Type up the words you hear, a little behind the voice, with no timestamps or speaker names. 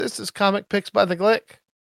This is Comic Picks by the Glick.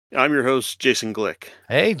 I'm your host, Jason Glick.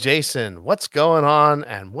 Hey, Jason, what's going on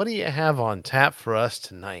and what do you have on tap for us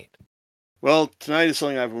tonight? Well, tonight is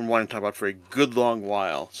something I've been wanting to talk about for a good long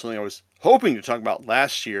while. Something I was hoping to talk about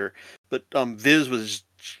last year, but Viz was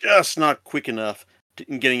just not quick enough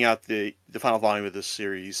in getting out the final volume of this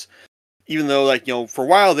series. Even though, for a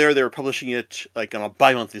while there, they were publishing it like on a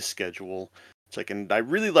bi-monthly schedule. And I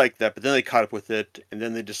really liked that, but then they caught up with it, and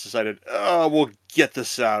then they just decided, oh, we'll get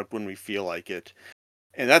this out when we feel like it.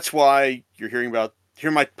 And that's why you're hearing my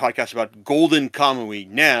podcast about Golden Kamuy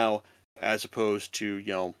now, as opposed to,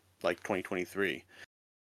 2023.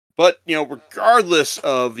 But, regardless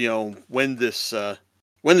of, when this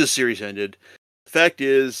series ended, the fact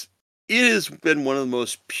is, it has been one of the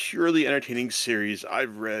most purely entertaining series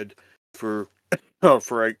I've read for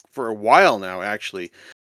for a while now. Actually,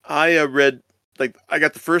 I read I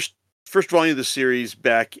got the first volume of the series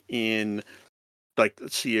back in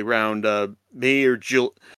let's see, around May or June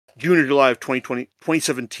or July of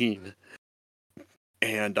 2017.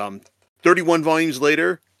 And 31 volumes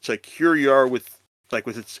later, it's like here you are with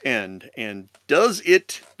its end. And does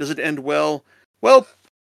it end well? Well,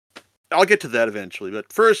 I'll get to that eventually.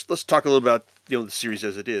 But first, let's talk a little about the series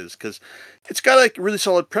as it is, because it's got a really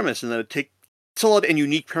solid premise, and that solid and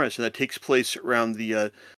unique premise, and that takes place around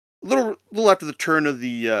the little after the turn of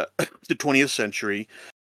the the 20th century,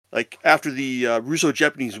 like after the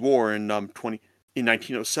Russo-Japanese War in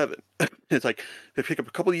 1907. It's like they pick up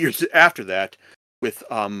a couple of years after that with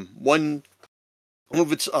one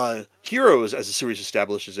of its heroes, as the series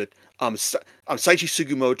establishes it, Saichi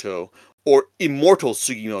Sugimoto, or Immortal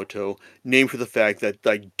Sugimoto, named for the fact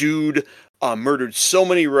that dude murdered so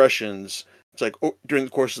many Russians. It's during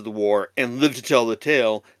the course of the war, and lived to tell the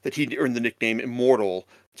tale that he earned the nickname Immortal.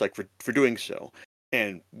 It's for doing so.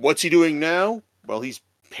 And what's he doing now? Well, he's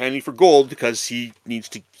panning for gold because he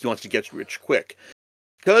wants to get rich quick.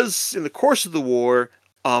 Because in the course of the war,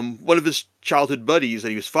 one of his childhood buddies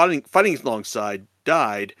that he was fighting alongside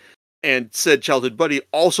died, and said childhood buddy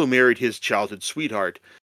also married his childhood sweetheart.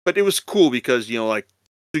 But it was cool because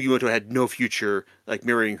Sugimoto had no future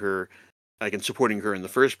marrying her, and supporting her in the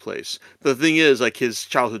first place. But the thing is, his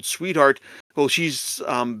childhood sweetheart, well, she's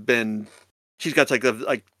got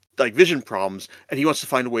vision problems, and he wants to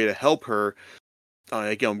find a way to help her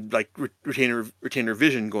retain her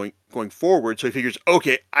vision going forward. So he figures,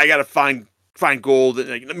 okay, I gotta find gold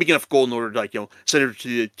and make enough gold in order to send her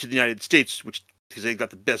to the United States, which because they've got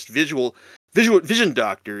the best vision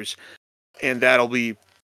doctors, and that'll be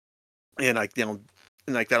and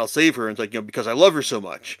that'll save her, and because I love her so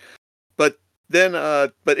much. But then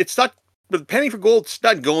but it's not. But panning for gold's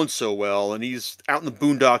not going so well, and he's out in the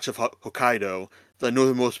boondocks of Hokkaido, the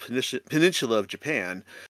northernmost peninsula of Japan,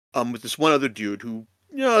 with this one other dude who,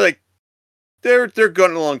 they're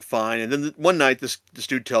going along fine. And then one night, this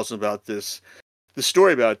dude tells him about this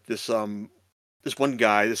story about this one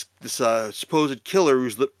guy, this supposed killer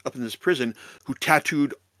who's up in this prison, who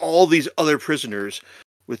tattooed all these other prisoners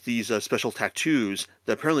with these special tattoos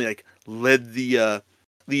that apparently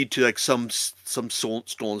lead to some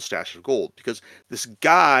stolen stash of gold. Because this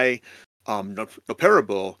guy,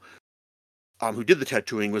 Noperabo, who did the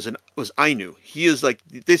tattooing was Ainu. He is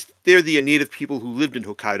they're the native people who lived in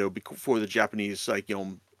Hokkaido before the Japanese laid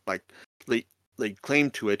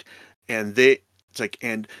claim to it, and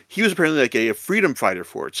and he was apparently a freedom fighter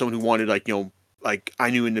for it, someone who wanted Ainu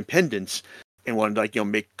independence, and wanted to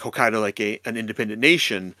make Hokkaido an independent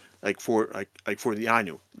nation for the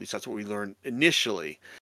Ainu. At least that's what we learned initially.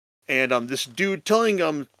 And this dude telling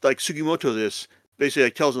Sugimoto this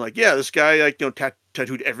basically tells him yeah, this guy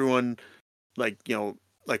tattooed everyone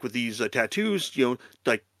with these tattoos,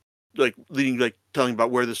 leading telling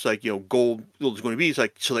about where this gold is going to be. It's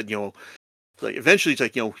so that eventually it's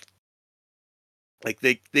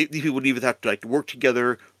these people would either have to work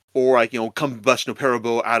together or come bust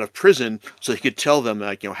Noperabo out of prison so he could tell them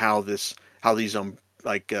how these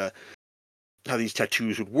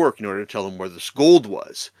tattoos would work in order to tell them where this gold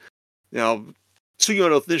was. Now,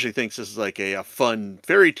 Sugimoto initially thinks this is a fun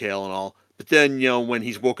fairy tale and all, but then when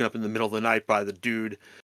he's woken up in the middle of the night by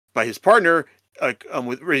his partner,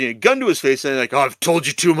 with raising a gun to his face and oh, I've told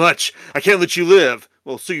you too much, I can't let you live.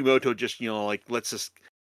 Well, Sugimoto just lets this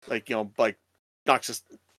knocks this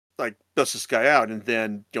busts this guy out, and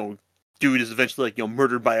then dude is eventually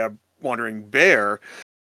murdered by a wandering bear.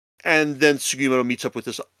 And then Sugimoto meets up with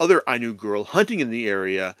this other Ainu girl hunting in the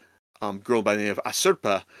area, girl by the name of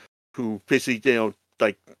Asurpa, who basically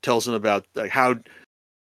tells him about how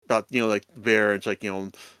about bear. It's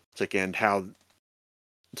and how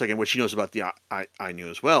and what she knows about the Ainu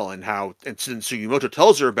as well, and how, and then Sugimoto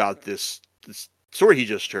tells her about this story he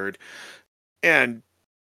just heard, and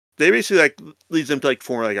they basically like leads them to like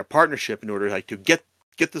form like a partnership in order like to get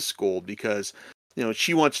this gold because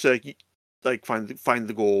she wants to like find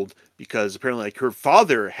the gold because apparently like her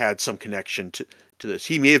father had some connection to this.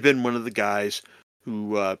 He may have been one of the guys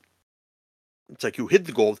who it's like who hid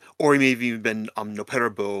the gold, or he may have even been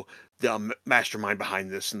Noperabo, the mastermind behind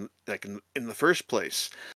this, in the first place.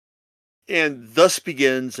 And thus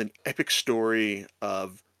begins an epic story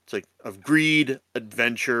of it's like of greed,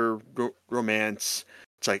 adventure, romance.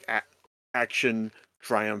 It's like action,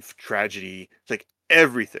 triumph, tragedy. It's like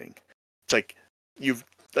everything. It's like you've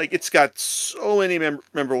like it's got so many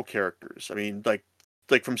memorable characters. I mean, like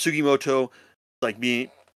from Sugimoto, like being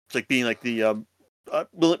it's like being like the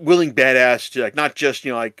willing badass to like not just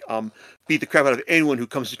beat the crap out of anyone who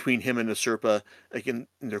comes between him and the Serpa like in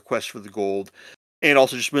their quest for the gold, and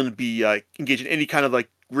also just willing to be engaged in any kind of like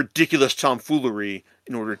ridiculous tomfoolery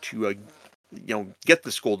in order to get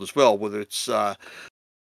this gold as well. Whether it's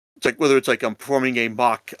like performing a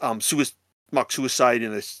mock suicide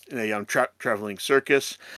in a traveling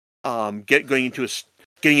circus, getting into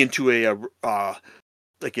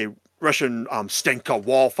like a Russian Stenka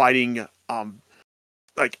wall fighting,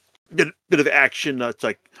 like bit of action that's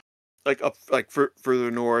like up like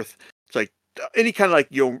further north. It's like any kind of like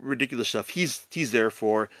ridiculous stuff. He's there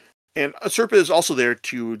for, and Serpa is also there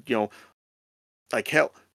to like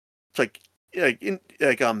help. It's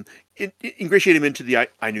ingratiate him into the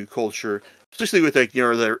Ainu culture, especially with like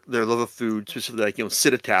their love of food, specifically like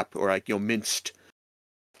sittatap or like minced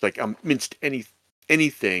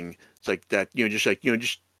anything. It's like that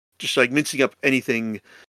just like mincing up anything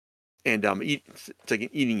and it's like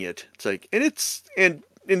eating it. It's like and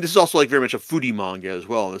this is also like very much a foodie manga as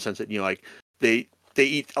well in the sense that like they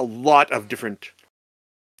eat a lot of different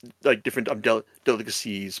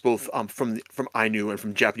delicacies both from Ainu and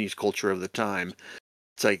from Japanese culture of the time.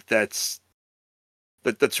 It's like that's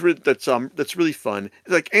really fun.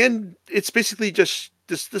 Like and it's basically just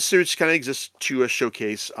this series kind of exists to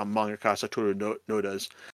showcase mangaka Satoru Noda's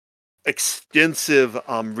extensive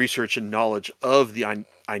research and knowledge of the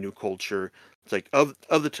Ainu culture, it's like of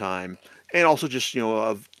the time, and also just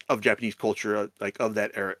of Japanese culture, like of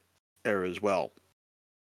that era as well.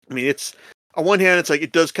 I mean, it's on one hand, it's like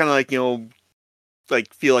it does kind of like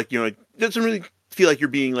like feel like it doesn't really feel like you're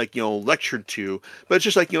being like lectured to, but it's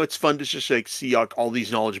just like it's fun to just like see like, all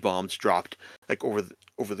these knowledge bombs dropped like over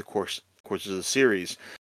the courses of the series,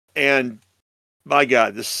 and my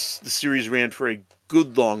God, the series ran for a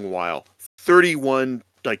good long while, 31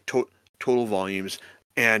 like total volumes.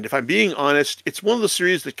 And if I'm being honest, it's one of the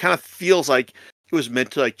series that kind of feels like it was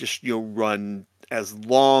meant to like just run as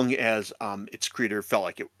long as its creator felt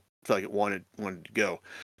like it wanted to go.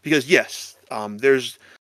 Because yes, there is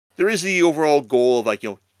the overall goal of like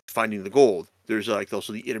finding the gold. There's like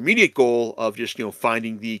also the intermediate goal of just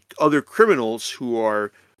finding the other criminals who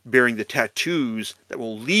are bearing the tattoos that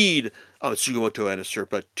will lead Sugimoto and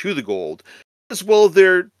Asurpa to the gold, as well as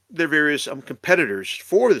their various competitors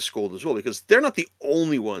for this gold as well, because they're not the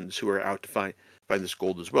only ones who are out to find this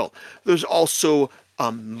gold as well. There's also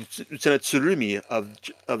Lieutenant Tsurumi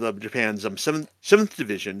of Japan's seventh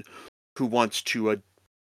division, who wants to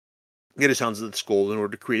get his hands on this gold in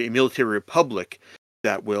order to create a military republic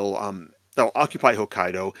that will occupy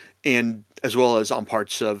Hokkaido and as well as on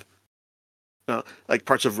parts of like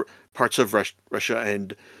Russia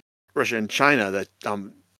and China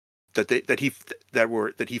that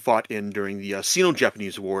he fought in during the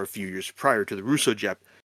Sino-Japanese War a few years prior to the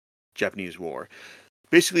Russo-Japanese War.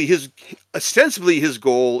 Basically, his ostensibly his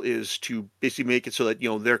goal is to basically make it so that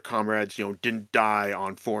their comrades didn't die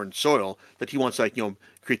on foreign soil. That he wants like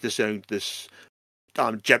create this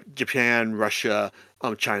Japan, Russia,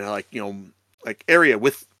 China, like like area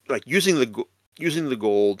with like using the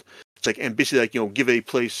gold. It's like and basically like give a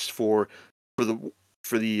place for the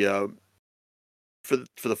for the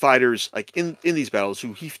for the fighters like in these battles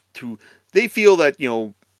who they feel that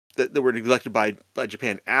that they were neglected by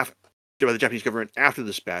Japan after by the Japanese government after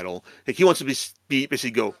this battle. Like he wants to be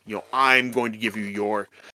basically go I'm going to give you your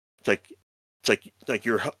it's like like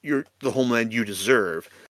your the homeland you deserve.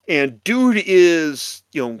 And dude is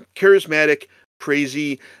charismatic,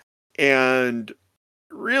 crazy, and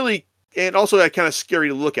really and also kind of scary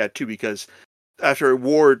to look at too because after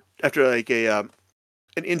like a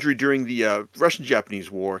an injury during the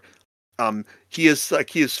Russian-Japanese War, he is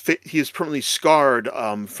permanently scarred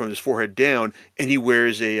from his forehead down, and he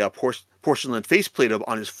wears a porcelain faceplate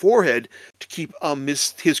on his forehead to keep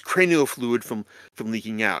his cranial fluid from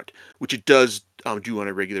leaking out, which it does do on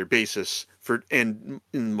a regular basis for and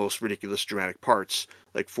in the most ridiculous dramatic parts,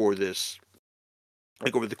 like for this,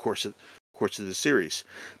 like over the course of the series.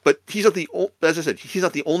 But he's not the as I said, he's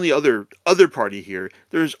not the only other party here.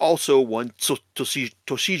 There's also one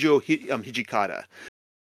Toshijo Hijikata.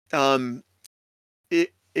 Um,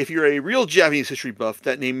 if you're a real Japanese history buff,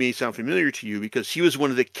 that name may sound familiar to you because he was one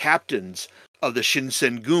of the captains of the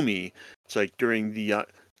Shinsengumi. It's like during the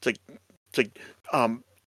it's like it's like um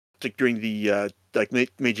it's like during the like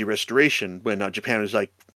Meiji Restoration when Japan was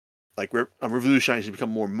revolutionizing to become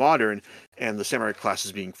more modern and the samurai class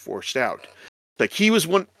is being forced out. Like he was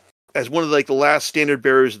one as one of like the last standard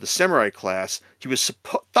bearers of the samurai class. He was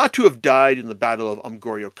thought to have died in the Battle of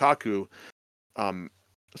Goryokaku. Um,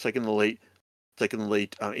 it's like in the late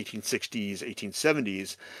 1860s,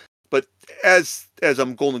 1870s. But as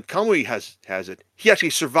Golden Kamuy has it, he actually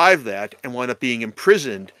survived that and wound up being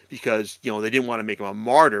imprisoned because they didn't want to make him a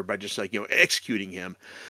martyr by just executing him.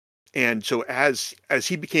 And so as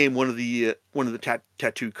he became one of the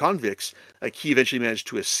tattooed convicts, like he eventually managed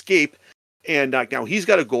to escape. And now he's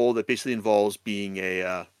got a goal that basically involves being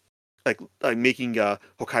a like making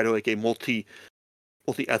Hokkaido like a multi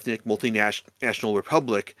ethnic, multinational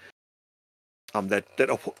republic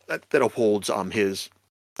that upholds his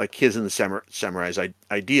and the samurai's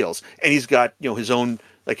ideals. And he's got his own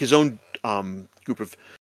group of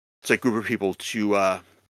people to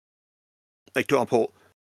to uphold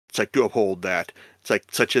to uphold that. It's like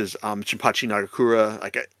such as Shinpachi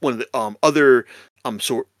Nagakura, one of the other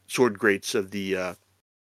sword greats of the of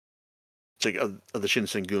the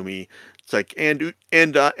Shinsengumi. It's like and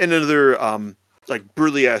another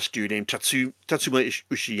burly ass dude named Tatsuma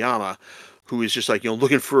Ushiyama, who is just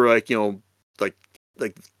looking for like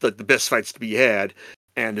the best fights to be had,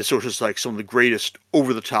 and it's sort of just like some of the greatest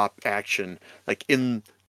over the top action in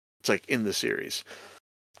in the series.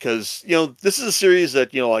 Because this is a series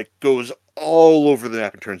that goes all over the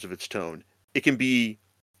map in terms of its tone. It can be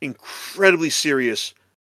incredibly serious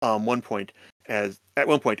one point as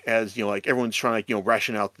everyone's trying to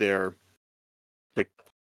ration out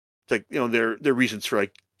like their reasons for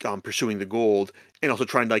pursuing the gold, and also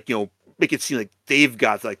trying to make it seem like they've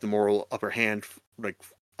got the moral upper hand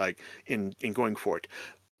like in going for it.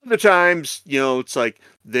 Other times it's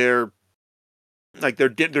they're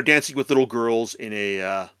dancing with little girls in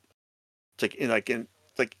a it's like in like in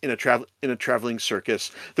it's like in a traveling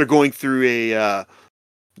circus. They're going through a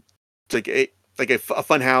it's a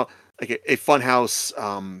fun house a fun house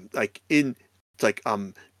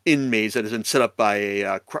in maze that has been set up by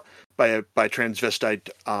a transvestite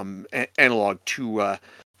analog to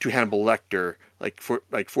Hannibal Lecter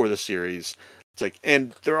for the series.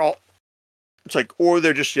 And they're all or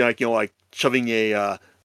they're just shoving a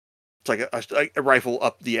rifle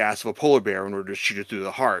up the ass of a polar bear in order to shoot it through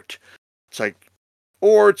the heart. It's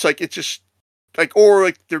it's just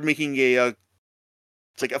they're making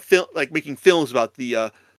it's like a film making films about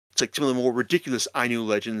the some of the more ridiculous Ainu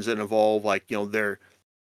legends that involve their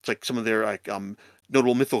some of their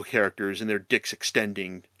notable mythical characters and their dicks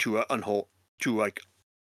extending to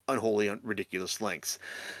unholy and ridiculous lengths.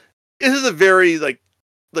 This is a very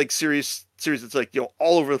serious series that's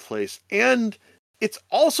all over the place, and it's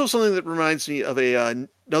also something that reminds me of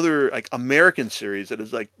another American series that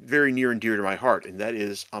is very near and dear to my heart, and that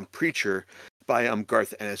is Preacher by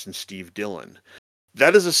Garth Ennis and Steve Dillon.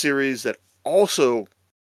 That is a series that also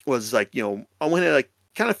was on one hand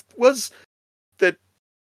kind of was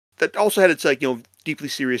that also had its deeply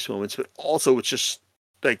serious moments, but also it's just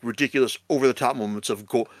ridiculous over the top moments of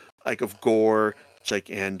gore. It's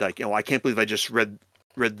and I can't believe I just read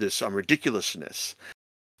this ridiculousness.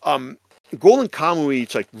 Um, Golden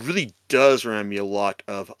Kamuy really does remind me a lot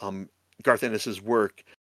of Garth Ennis's work,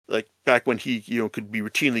 back when he could be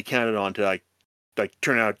routinely counted on to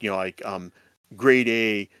turn out grade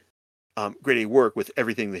A grade A work with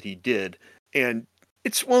everything that he did. And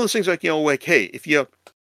it's one of those things hey, if you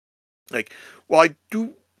well, I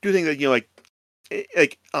do think that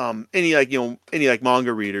any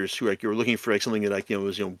manga readers who you're looking for something that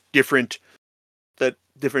was different,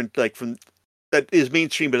 from that is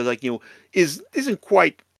mainstream, but isn't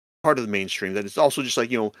quite part of the mainstream. That it's also just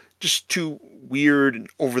just too weird and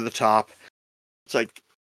over the top. It's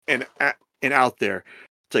and and out there.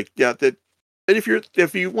 It's yeah that. And if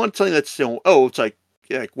you want something that's it's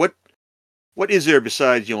what is there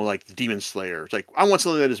besides the Demon Slayer? It's I want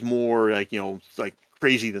something that is more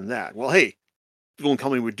crazy than that. Well, hey, Golden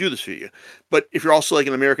Company would do this for you. But if you're also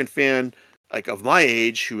an American fan of my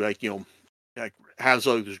age who has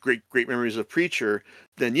those great memories of Preacher,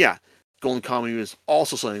 then yeah, Golden Comedy is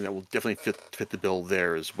also something that will definitely fit the bill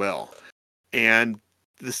there as well. And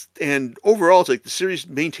overall, it's the series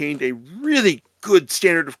maintained a really good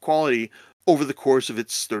standard of quality over the course of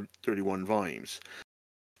its 31 volumes.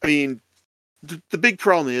 I mean, the big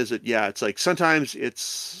problem is that yeah, it's like sometimes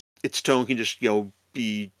its tone can just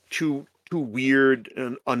be too weird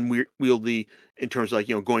and unwieldy in terms of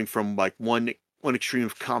like going from like one extreme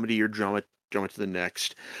of comedy or drama to the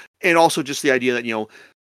next, and also just the idea that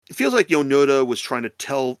it feels like Noda was trying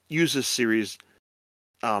to use this series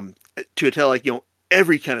to tell like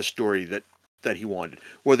every kind of story that he wanted,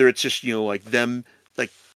 whether it's just like them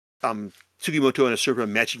like um Sugimoto and a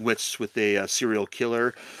servant matching wits with a serial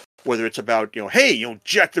killer, whether it's about hey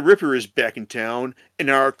Jack the Ripper is back in town and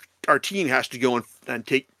our team has to go and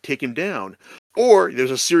take him down, or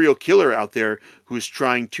there's a serial killer out there who's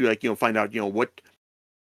trying to like find out what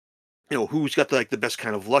who's got the best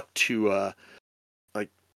kind of luck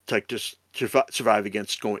like just survive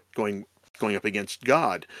against going up against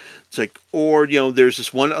God. It's like, or there's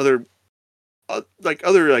this one other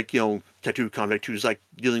tattoo convict who's like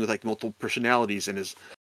dealing with like multiple personalities in his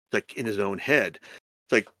in his own head.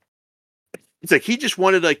 It's like he just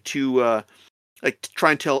wanted to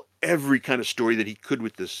try and tell every kind of story that he could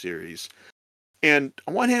with this series. And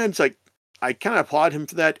on one hand, it's like I kind of applaud him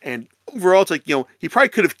for that. And overall, it's like he probably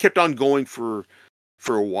could have kept on going for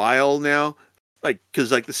a while now, like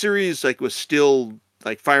because like the series like was still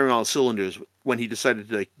like firing all cylinders when he decided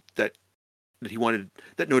to, like that he wanted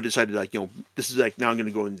that Noah decided like this is like now I'm going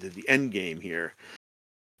to go into the end game here.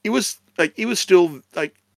 It was still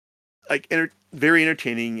very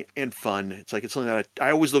entertaining and fun. It's like it's something that I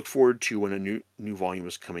always look forward to when a new volume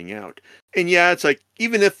was coming out. And yeah, it's like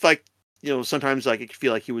even if like sometimes like I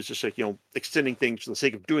feel like he was just like extending things for the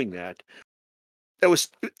sake of doing that. That was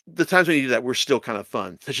the times when he did that were still kind of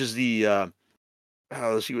fun, such as the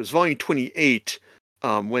let's see, it was volume 28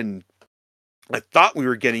 when I thought we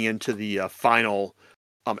were getting into the final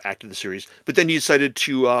act of the series, but then he decided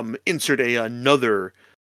to insert another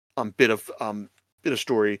bit of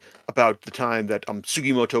story about the time that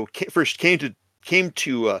Sugimoto first came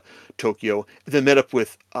to Tokyo, and then met up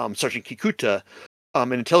with Sergeant Kikuta,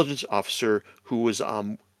 an intelligence officer who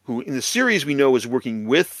in the series we know is working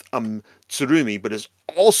with Tsurumi, but is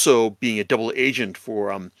also being a double agent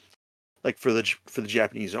for for the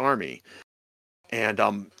Japanese army. And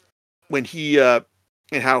when he and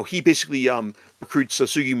how he basically recruits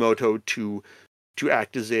Sugimoto to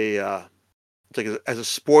act as a as a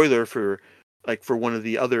spoiler for for one of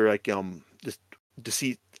the other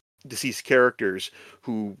deceased deceased characters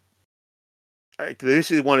who they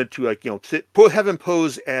basically wanted to have him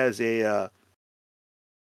pose as as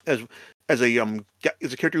a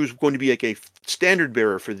character who's going to be like a standard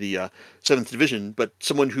bearer for the Seventh Division, but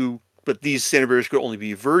these standard bearers could only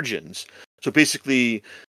be virgins. So basically,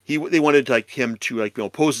 they wanted like him to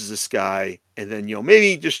pose as this guy, and then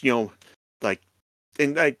maybe just like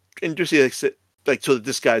and just so that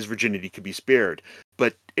this guy's virginity could be spared.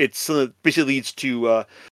 But it's basically leads to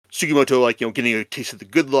Sugimoto getting a taste of the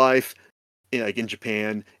good life in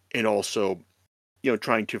Japan, and also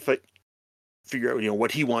trying to figure out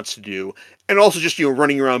what he wants to do, and also just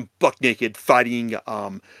running around buck naked fighting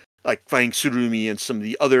fighting Tsurumi and some of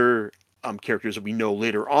the other characters that we know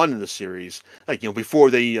later on in the series,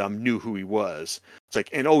 before they knew who he was. It's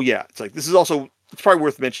like, and oh yeah, it's like this is also, it's probably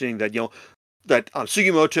worth mentioning that that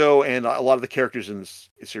Sugimoto and a lot of the characters in this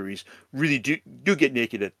series really do get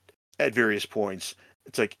naked at various points.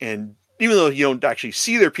 It's like, and even though you don't actually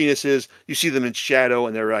see their penises, you see them in shadow,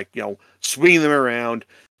 and they're like swinging them around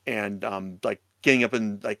and getting up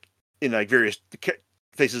in various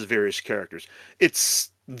faces of various characters.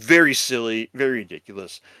 It's very silly, very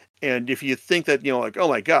ridiculous. And if you think that like, oh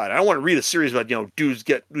my god, I don't want to read a series about dudes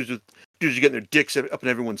getting their dicks up in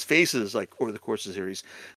everyone's faces like over the course of the series,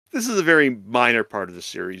 this is a very minor part of the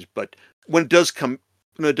series. But when it does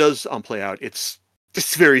play out, it's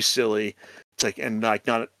very silly. It's like, and like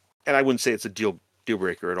not, and I wouldn't say it's a deal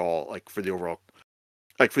breaker at all. Like for the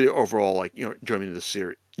overall enjoyment of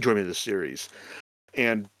the series.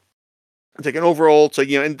 And it's like an overall, it's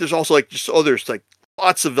like and there's also like just others, like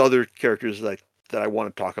lots of other characters that I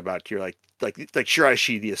want to talk about here, like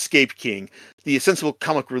Shiraishi, the Escape King, the sensible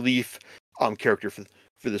comic relief character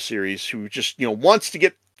for the series, who just wants to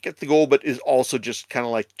get the goal, but is also just kind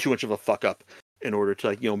of like too much of a fuck up in order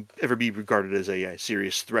to ever be regarded as a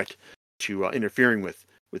serious threat to interfering with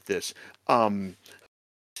this.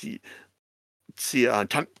 See,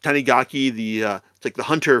 Tanigaki, the it's like the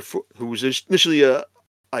hunter who was initially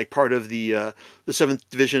like part of the Seventh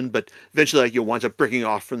Division, but eventually winds up breaking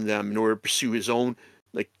off from them in order to pursue his own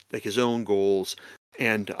his own goals.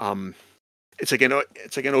 And it's like an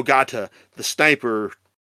Ogata, the sniper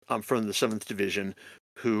from the Seventh Division,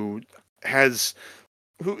 who has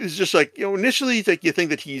who is just like initially like you think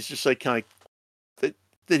that he's just like kind of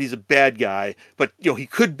that he's a bad guy, but he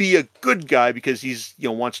could be a good guy because he's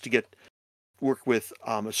wants to get work with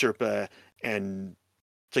Usurpa and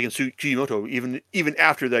it's like in Sugimoto, even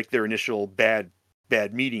after like their initial bad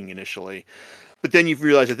meeting initially. But then you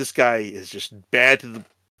realize that this guy is just bad to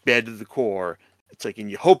the core. It's like, and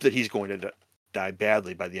you hope that he's going to die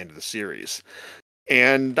badly by the end of the series.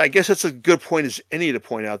 And I guess that's a good point as any to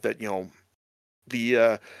point out that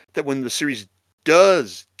the that when the series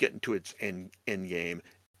does get into its end game,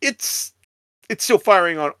 it's it's still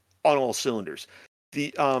firing on all cylinders.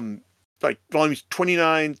 The like volumes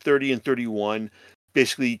 29, 30, and 31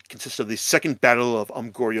 basically consist of the second battle of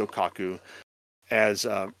Goryo-kaku as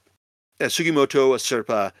Sugimoto,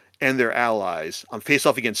 Aserpa, and their allies face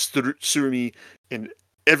off against Tsurumi and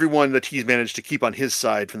everyone that he's managed to keep on his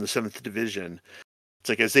side from the 7th Division. It's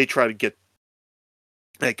like as they try to get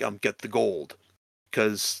the gold.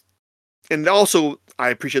 Because and also I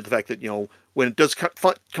appreciate the fact that when it does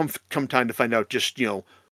come time to find out just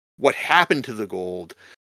what happened to the gold,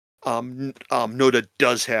 Noda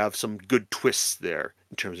does have some good twists there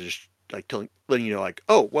in terms of just like letting you know like,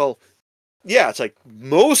 oh well, yeah, it's like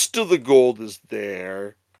most of the gold is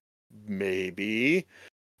there, maybe,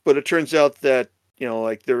 but it turns out that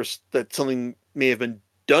like there's that something may have been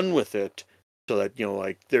done with it, so that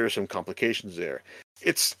like there are some complications there.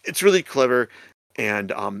 It's really clever,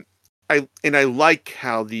 and I like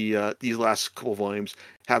how these last couple volumes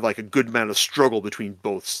have like a good amount of struggle between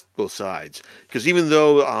both sides, because even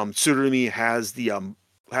though Tsurumi has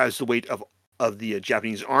the weight of the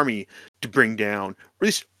Japanese army to bring down, or at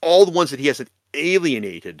least all the ones that he hasn't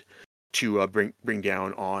alienated to bring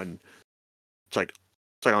down on it's like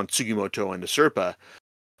on Sugimoto and Usurpa.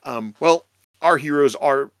 Well, our heroes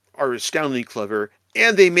are astoundingly clever,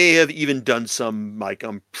 and they may have even done some like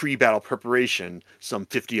pre-battle preparation some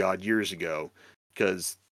 50 odd years ago,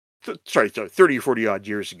 because sorry 30 or 40 odd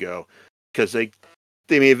years ago, because they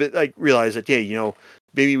may have like realized that hey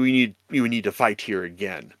maybe we need to fight here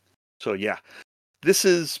again. So yeah, this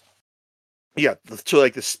is yeah. So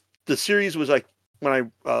like the series was like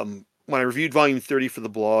when I reviewed volume 30 for the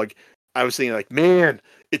blog, I was thinking like, man,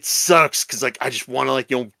 it sucks because like I just want to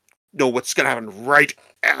like know what's gonna happen right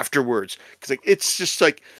afterwards, because like it's just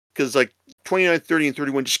like because like 29, 30, and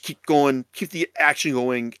 31 just keep going, keep the action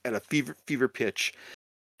going at a fever pitch,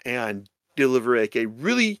 and deliver like a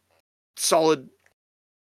really solid,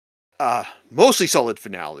 mostly solid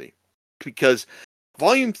finale, because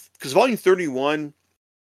volume 31,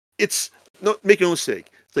 it's no make no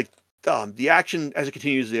mistake, it's like the action as it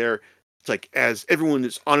continues there. It's like as everyone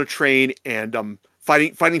is on a train and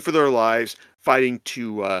fighting for their lives, fighting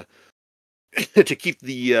to to keep keep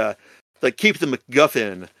the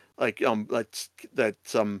MacGuffin, that's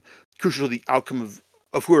crucial to the outcome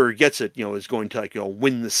of whoever gets it. Is going to like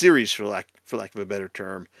win the series for lack of a better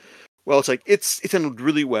term. Well, it's like it's handled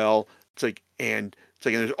really well. It's like and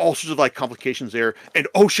there's all sorts of like complications there. And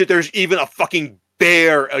oh shit, there's even a fucking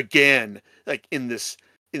bear again, like in this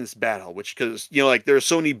battle. Which because like there are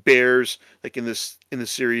so many bears like in this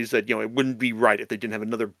series that it wouldn't be right if they didn't have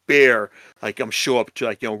another bear like show up to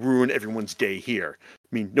like ruin everyone's day here.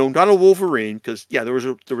 I mean, no, not a Wolverine, because yeah, there was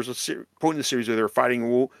a point in the series where they were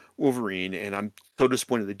fighting Wolverine, and I'm so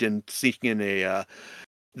disappointed they didn't sneak in a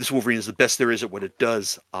this Wolverine is the best there is at what it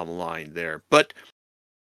does line there. But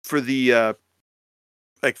for the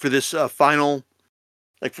for this final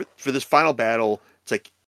for this final battle, it's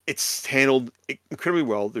like it's handled incredibly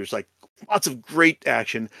well. There's like lots of great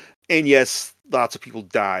action, and yes, lots of people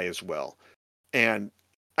die as well. And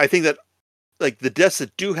I think that like the deaths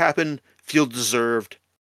that do happen feel deserved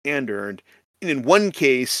and earned. And in one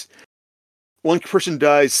case, one person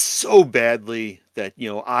dies so badly that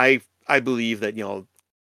I believe that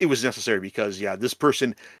it was necessary, because yeah, this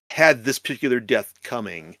person had this particular death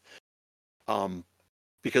coming, um,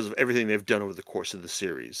 because of everything they've done over the course of the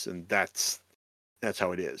series, and that's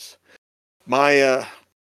how it is. My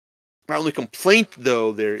my only complaint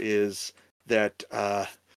though there is that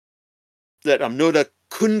Noda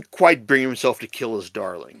couldn't quite bring himself to kill his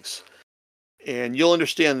darlings, and you'll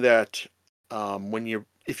understand that when you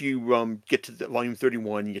if you get to the volume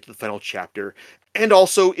 31, you get to the final chapter, and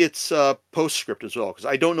also its postscript as well. Because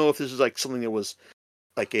I don't know if this is like something that was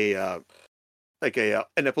like a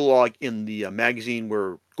an epilogue in the magazine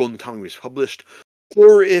where Golden Kamuy was published,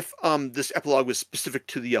 or if this epilogue was specific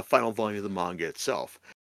to the final volume of the manga itself.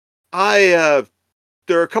 I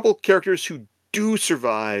There are a couple characters who do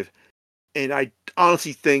survive, and I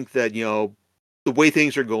honestly think that the way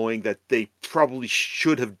things are going, that they probably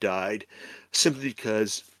should have died, simply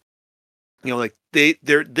because like the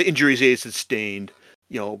injuries they sustained,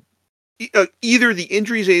 either the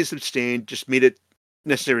injuries they sustained just made it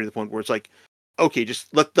necessarily to the point where it's like, okay,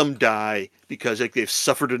 just let them die because like they've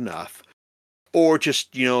suffered enough, or just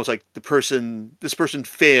it's like this person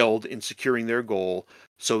failed in securing their goal,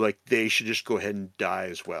 so like they should just go ahead and die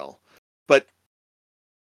as well. But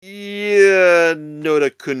yeah,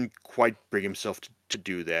 Noda couldn't quite bring himself to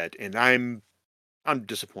do that, and I'm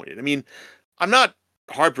disappointed. I mean, I'm not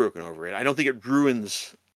heartbroken over it. I don't think it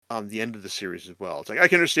ruins the end of the series as well. It's like I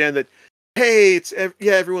can understand that. Hey,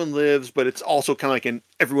 yeah, everyone lives, but it's also kind of like an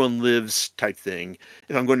everyone lives type thing.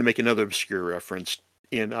 If I'm going to make another obscure reference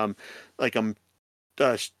in like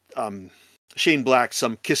uh, um Shane Black's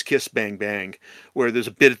some Kiss Kiss Bang Bang, where there's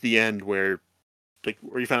a bit at the end where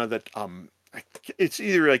you found out that it's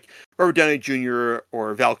either like Robert Downey Jr.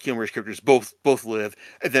 or Val Kilmer's characters both live,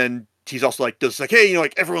 and then he's also like does like hey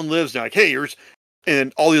like everyone lives now like hey yours,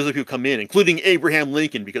 and all the other people come in, including Abraham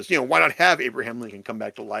Lincoln, because why not have Abraham Lincoln come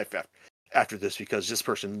back to life after this because this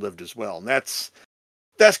person lived as well, and that's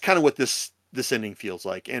kind of what this ending feels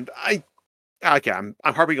like, and I'm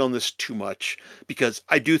harping on this too much because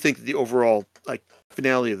I do think that the overall like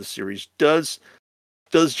finale of the series does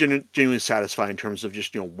genuinely satisfy in terms of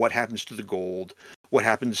just what happens to the gold, what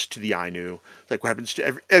happens to the Ainu, like what happens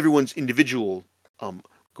to everyone's individual um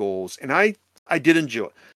goals, and I did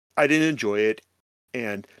enjoy it,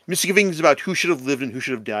 and misgivings about who should have lived and who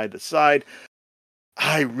should have died aside,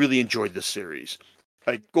 I really enjoyed this series.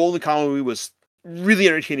 Like Golden Kamuy was really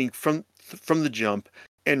entertaining from the jump,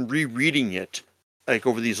 and rereading it like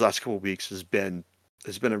over these last couple of weeks has been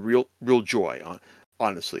a real joy.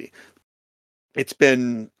 Honestly, it's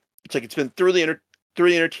been thoroughly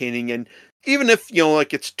entertaining, and even if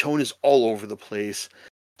like its tone is all over the place,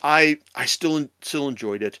 I still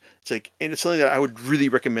enjoyed it. It's like, and it's something that I would really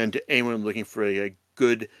recommend to anyone looking for a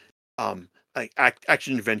good like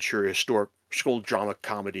action adventure historical drama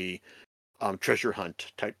comedy treasure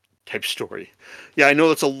hunt type story. Yeah, I know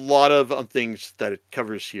that's a lot of things that it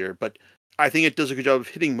covers here, but I think it does a good job of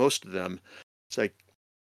hitting most of them. It's like,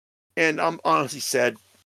 and I'm honestly sad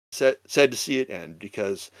to see it end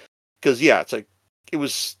because yeah, it's like it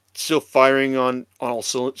was still firing on all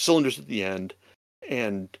cylinders at the end,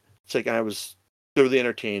 and it's like I was thoroughly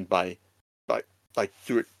entertained by like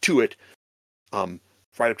through it to it um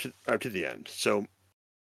right up to the end. So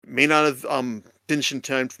may not have finished in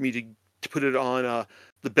time for me to put it on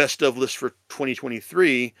the best of list for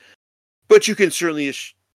 2023, but you can certainly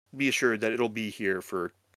be assured that it'll be here for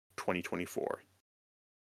 2024.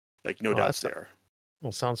 Like no Oh, doubts there.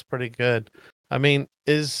 well, sounds pretty good. I mean,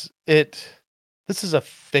 is it this is a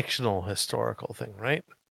fictional historical thing, right?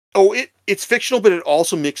 Oh, it's fictional, but it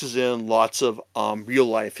also mixes in lots of real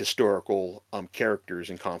life historical characters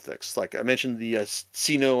and conflicts. Like I mentioned, the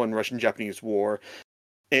Sino and Russian Japanese wars,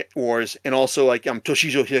 and also like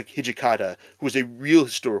Toshizo Hijikata, who was a real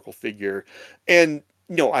historical figure. And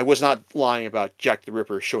I was not lying about Jack the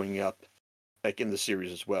Ripper showing up like in the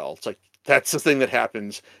series as well. It's like that's the thing that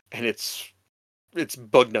happens, and it's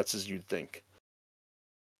bug nuts as you'd think.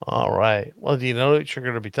 All right. Well, do you know what you're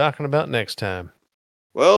going to be talking about next time?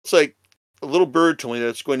 Well, it's like a little bird told me that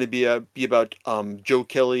it's going to be about Joe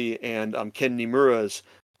Kelly and Ken Nimura's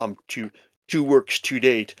two works to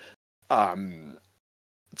date. Um,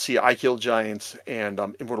 let's see, I Kill Giants and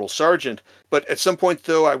Immortal Sergeant. But at some point,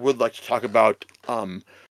 though, I would like to talk about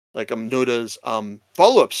like Noda's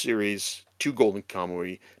follow up series to Golden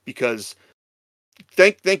Kamuy, because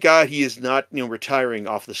thank God he is not retiring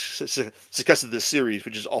off the success of this series,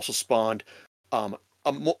 which has also spawned um,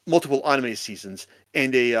 multiple anime seasons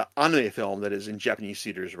and a anime film that is in Japanese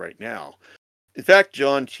theaters right now. In fact,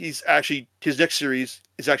 John, his next series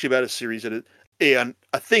is actually about a series that is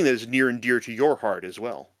a thing that is near and dear to your heart as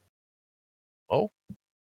well. Oh,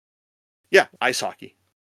 Yeah, ice hockey.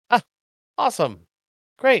 ah, awesome.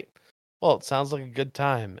 Great. Well, it sounds like a good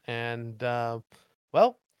time. And,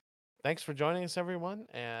 well, thanks for joining us, everyone.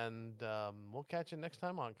 And we'll catch you next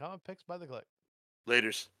time on Comic Picks by the Click.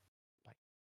 Laters.